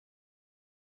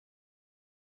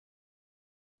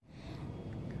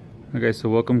Okay, so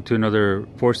welcome to another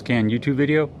Forscan YouTube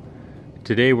video.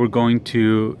 Today we're going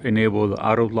to enable the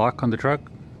auto lock on the truck.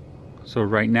 So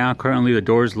right now, currently the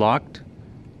door is locked.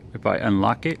 If I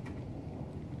unlock it,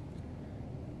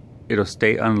 it'll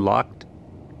stay unlocked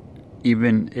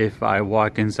even if I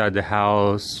walk inside the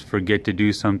house, forget to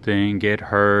do something, get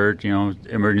hurt,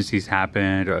 emergencies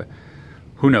happen, or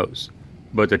who knows.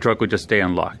 But the truck will just stay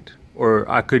unlocked. Or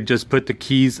I could just put the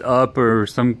keys up, or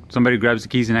somebody grabs the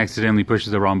keys and accidentally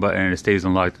pushes the wrong button and it stays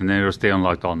unlocked, and then it'll stay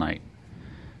unlocked all night.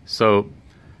 So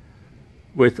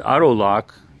with auto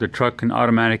lock, the truck can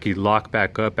automatically lock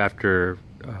back up after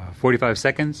 45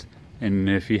 seconds. And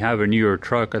if you have a newer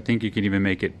truck, I think you can even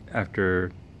make it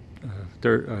after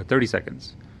 30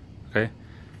 seconds. Okay,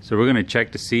 so we're going to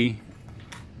check to see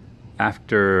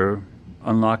after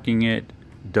unlocking it,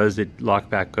 does it lock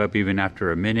back up even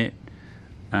after a minute?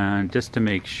 And just to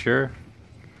make sure,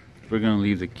 we're going to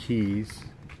leave the keys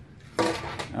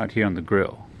out here on the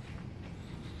grill.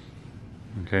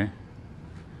 Okay,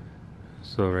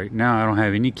 so right now I don't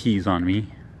have any keys on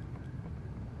me.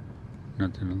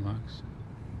 Nothing unlocks.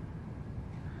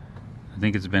 I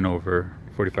think it's been over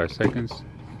 45 seconds.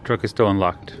 Truck is still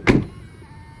unlocked.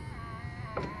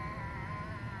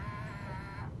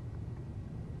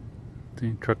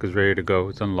 The truck is ready to go.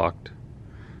 It's unlocked.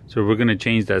 So we're going to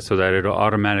change that so that it'll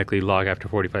automatically lock after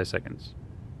 45 seconds.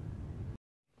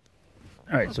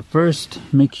 Alright, so first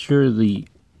make sure the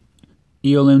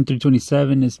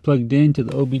ELM327 is plugged into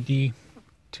the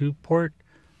OBD2 port.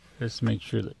 Let's make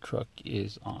sure the truck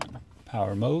is on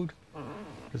power mode.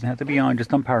 Doesn't have to be on,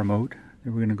 just on power mode.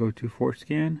 Then we're going to go to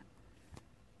Forscan.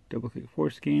 Double click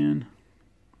Forscan.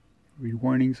 Read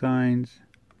warning signs.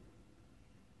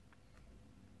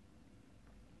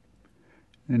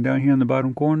 And down here in the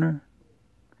bottom corner,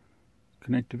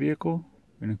 connect to vehicle.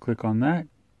 We're going to click on that.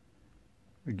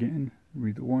 Again,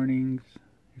 read the warnings,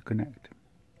 you connect.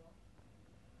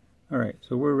 Alright,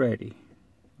 so we're ready.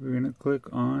 We're going to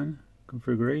click on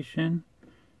configuration.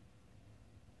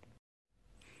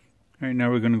 Alright, now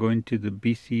we're going to go into the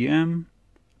BCM,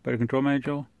 Better Control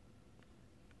Module.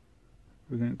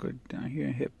 We're going to go down here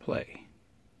and hit play.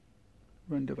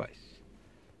 Run device.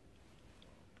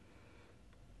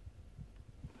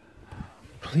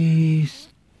 Please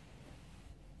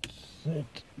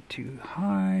set to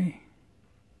high.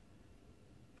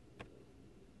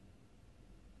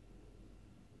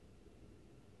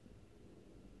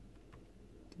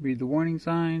 Read the warning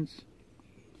signs.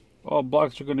 All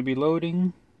blocks are going to be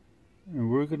loading, and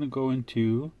we're going to go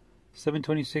into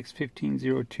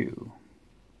 726.15.02.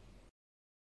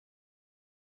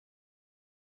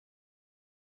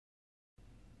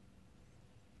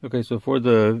 Okay, so for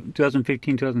the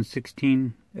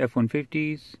 2015-2016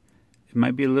 F150s, it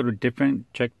might be a little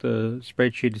different. Check the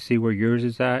spreadsheet to see where yours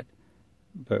is at.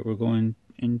 But we're going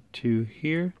into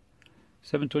here,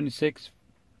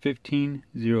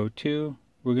 726.15.02.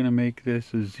 We're going to make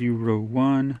this a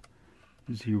 01,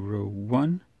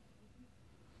 01,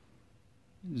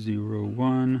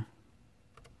 01,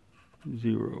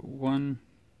 01,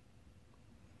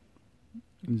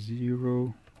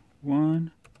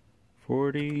 01,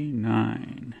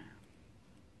 49.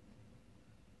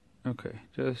 Okay,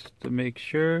 just to make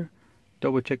sure,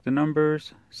 double check the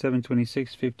numbers.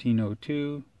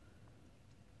 726.15.02,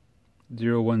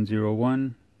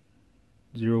 0101,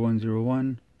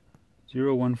 0101,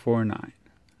 0149.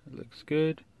 It looks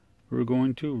good. We're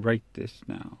going to write this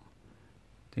now.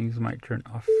 Things might turn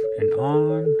off and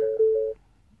on.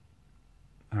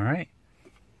 Alright.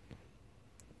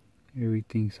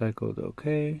 Everything cycled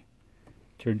okay.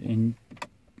 Turn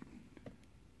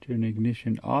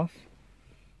ignition off.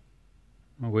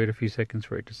 I'll wait a few seconds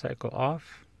for it to cycle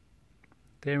off.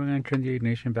 Then we're going to turn the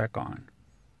ignition back on.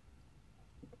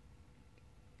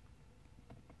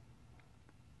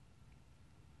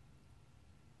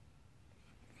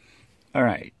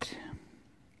 Alright,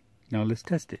 now let's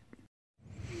test it.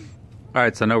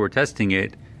 Alright, so now we're testing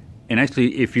it. And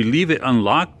actually, if you leave it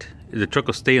unlocked, the truck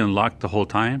will stay unlocked the whole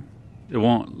time. It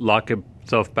won't lock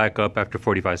itself back up after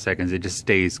 45 seconds. It just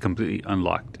stays completely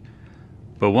unlocked.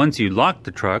 But once you lock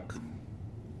the truck,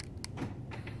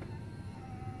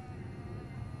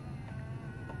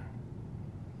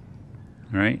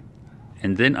 right,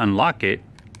 and then unlock it,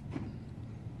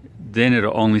 then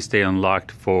it'll only stay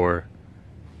unlocked for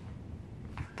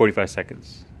 45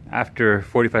 seconds. After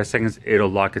 45 seconds, it'll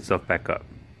lock itself back up.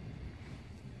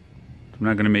 I'm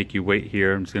not going to make you wait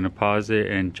here. I'm just going to pause it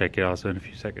and check it also in a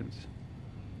few seconds.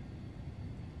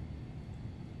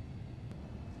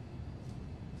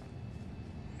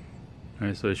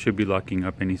 Alright, so it should be locking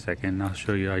up any second. I'll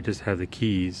show you. I just have the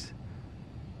keys.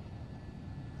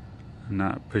 I'm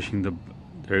not pushing the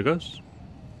there it goes.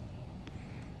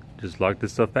 Just lock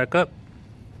this stuff back up.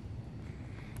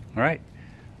 All right,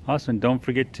 awesome. Don't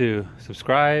forget to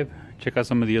subscribe, check out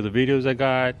some of the other videos I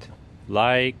got,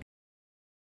 like,